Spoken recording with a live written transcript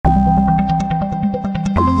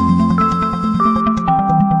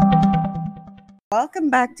Welcome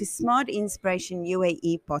back to Smart Inspiration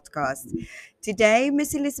UAE podcast. Today,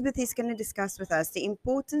 Miss Elizabeth is going to discuss with us the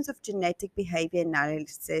importance of genetic behavior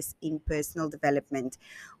analysis in personal development,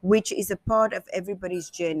 which is a part of everybody's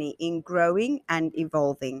journey in growing and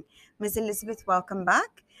evolving. Miss Elizabeth, welcome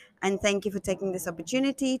back. And thank you for taking this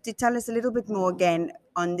opportunity to tell us a little bit more again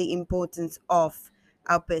on the importance of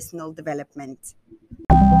our personal development.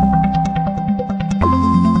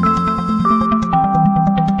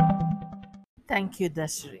 Thank you,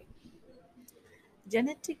 Dasri.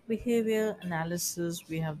 Genetic behavior analysis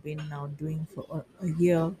we have been now doing for a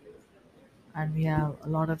year, and we have a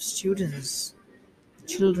lot of students,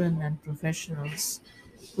 children, and professionals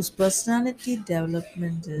whose personality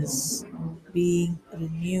development is being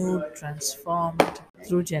renewed, transformed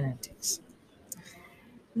through genetics.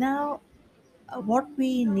 Now, what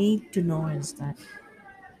we need to know is that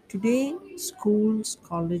today schools,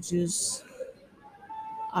 colleges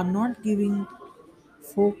are not giving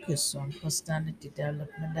focus on personality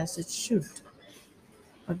development as it should.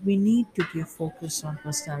 But we need to give focus on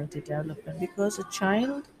personality development because a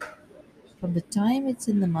child, from the time it's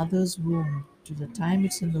in the mother's womb to the time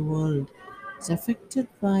it's in the world, is affected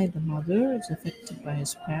by the mother, is affected by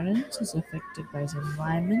his parents, is affected by his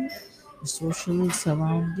environment, his social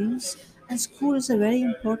surroundings, and school is a very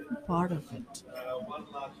important part of it.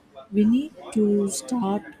 We need to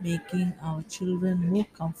start making our children more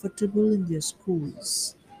comfortable in their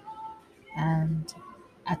schools, and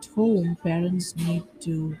at home, parents need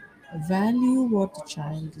to value what the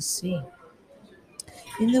child is saying.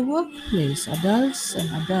 In the workplace,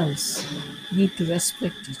 adults need to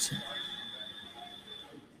respect each other.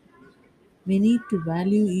 We need to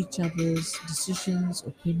value each other's decisions,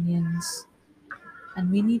 opinions, and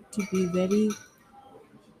we need to be very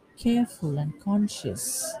careful and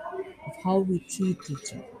conscious of how we treat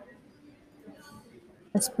each other.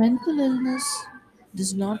 As mental illness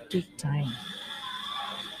does not take time,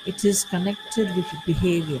 it is connected with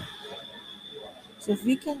behavior. So, if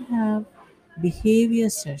we can have behavior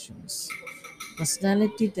sessions,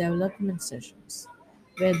 personality development sessions,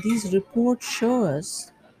 where these reports show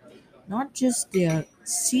us not just their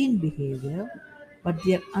seen behavior, but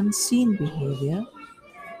their unseen behavior,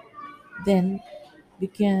 then we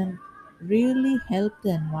can really help the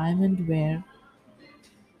environment where,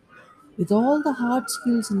 with all the hard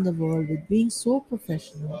skills in the world, with being so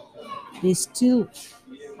professional, they still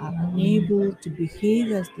are unable to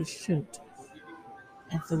behave as they should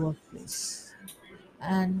at the workplace.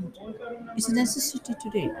 And it's a necessity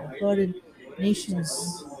today. I've heard in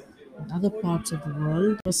nations in other parts of the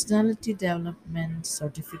world, personality development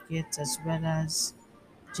certificates as well as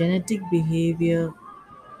genetic behavior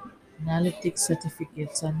analytics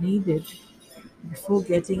certificates are needed before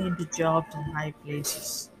getting into jobs in high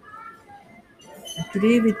places. And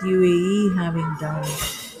today, with UAE having done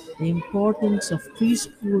the importance of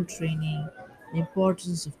preschool training, the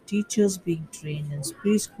importance of teachers being trained and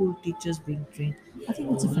preschool teachers being trained, I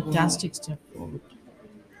think it's a fantastic step forward.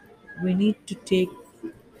 We need to take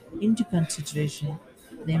into consideration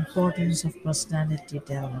the importance of personality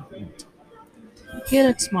development. Here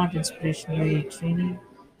at Smart Inspiration UAE Training,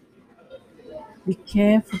 we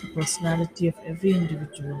care for the personality of every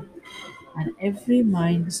individual, and every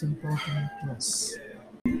mind is important to us.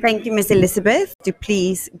 Thank you, Miss Elizabeth. To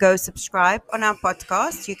please go subscribe on our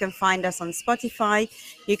podcast. You can find us on Spotify.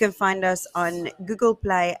 You can find us on Google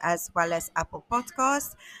Play as well as Apple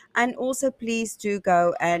Podcasts. And also, please do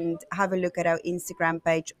go and have a look at our Instagram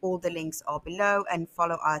page. All the links are below and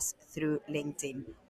follow us through LinkedIn.